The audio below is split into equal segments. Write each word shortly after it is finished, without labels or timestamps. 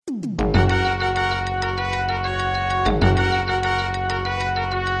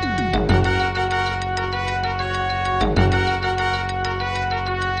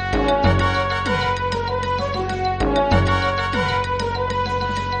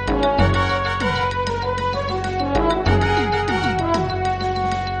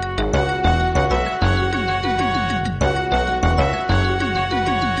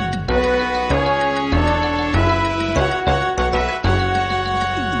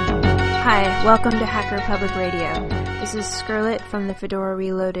Hi, welcome to Hacker Public Radio. This is Scarlett from the Fedora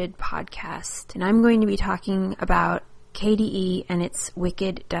Reloaded podcast, and I'm going to be talking about KDE and its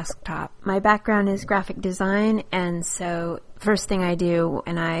wicked desktop. My background is graphic design, and so first thing I do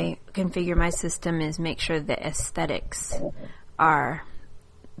when I configure my system is make sure the aesthetics are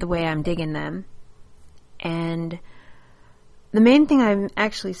the way I'm digging them. And the main thing I'm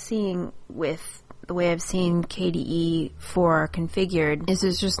actually seeing with the way I've seen KDE 4 configured is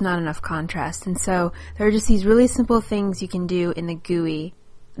there's just not enough contrast. And so there are just these really simple things you can do in the GUI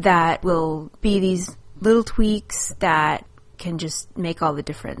that will be these little tweaks that can just make all the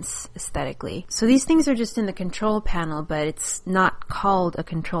difference aesthetically. So these things are just in the control panel, but it's not called a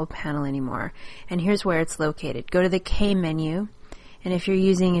control panel anymore. And here's where it's located. Go to the K menu, and if you're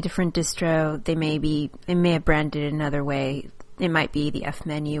using a different distro, they may have branded it another way. It might be the F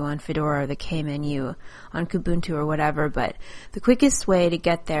menu on Fedora or the K menu on Kubuntu or whatever, but the quickest way to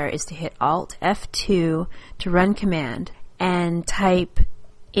get there is to hit Alt F2 to run command and type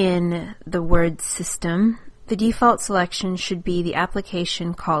in the word system. The default selection should be the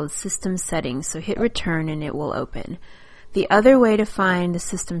application called System Settings, so hit return and it will open. The other way to find the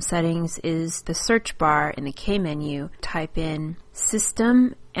system settings is the search bar in the K menu. Type in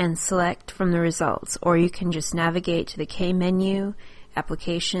system and select from the results, or you can just navigate to the K menu,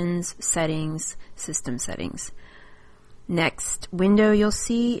 applications, settings, system settings. Next window you'll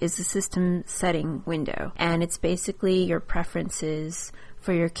see is the system setting window, and it's basically your preferences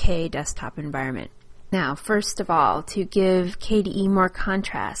for your K desktop environment. Now, first of all, to give KDE more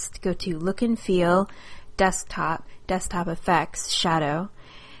contrast, go to Look and Feel, Desktop, Desktop Effects, Shadow.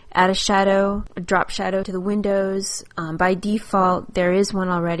 Add a shadow, a drop shadow to the windows. By default, there is one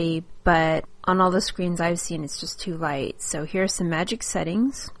already, but on all the screens I've seen, it's just too light. So here are some magic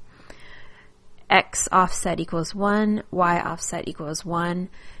settings. X offset equals 1, Y offset equals 1,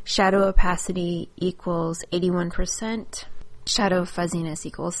 shadow opacity equals 81%, shadow fuzziness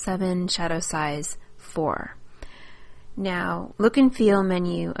equals 7, shadow size 4. Now, look and feel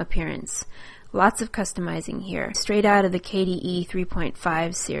menu appearance. Lots of customizing here. Straight out of the KDE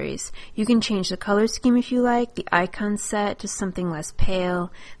 3.5 series. You can change the color scheme if you like, the icon set to something less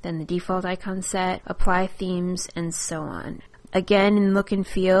pale than the default icon set, apply themes, and so on. Again, in look and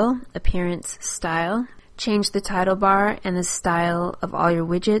feel, appearance, style. Change the title bar and the style of all your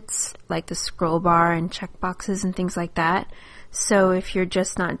widgets, like the scroll bar and checkboxes and things like that. So if you're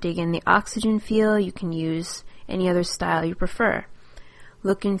just not digging the oxygen feel, you can use any other style you prefer.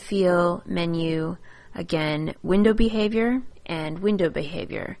 Look and feel menu, again, window behavior and window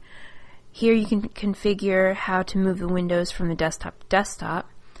behavior. Here you can configure how to move the windows from the desktop to desktop,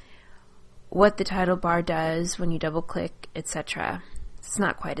 what the title bar does when you double click, etc. It's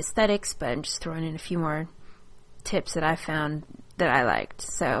not quite aesthetics, but I'm just throwing in a few more tips that I found that I liked,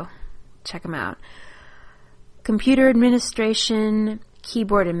 so check them out. Computer administration,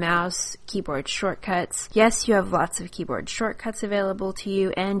 keyboard and mouse, keyboard shortcuts. Yes, you have lots of keyboard shortcuts available to you,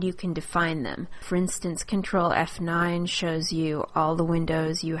 and you can define them. For instance, Control F9 shows you all the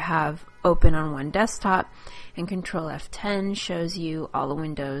windows you have open on one desktop, and Control F10 shows you all the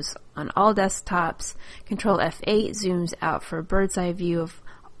windows on all desktops. Control F8 zooms out for a bird's eye view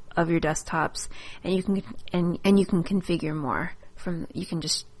of your desktops, and you can configure more. You can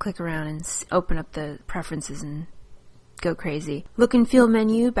just click around and open up the preferences and go crazy. Look and feel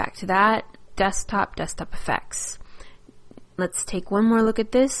menu, back to that. Desktop, desktop effects. Let's take one more look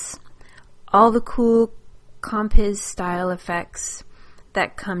at this. All the cool Compiz style effects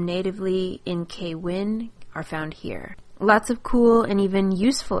that come natively in KWin are found here. Lots of cool and even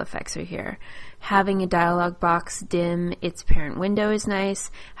useful effects are here. Having a dialog box dim its parent window is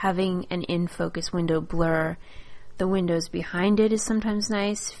nice. Having an in-focus window blur the windows behind it is sometimes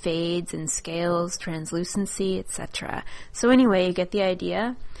nice. Fades and scales, translucency, etc. So anyway, you get the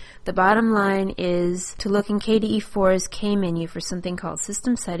idea. The bottom line is to look in KDE 4's K menu for something called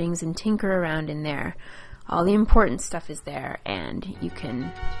System Settings and tinker around in there. All the important stuff is there, and you can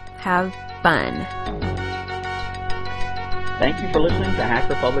have fun. Thank you for listening to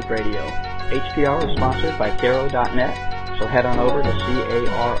Hacker Public Radio. HPR is sponsored by Caro.net, so head on over to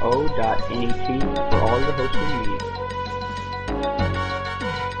caro.net for all your hosting needs.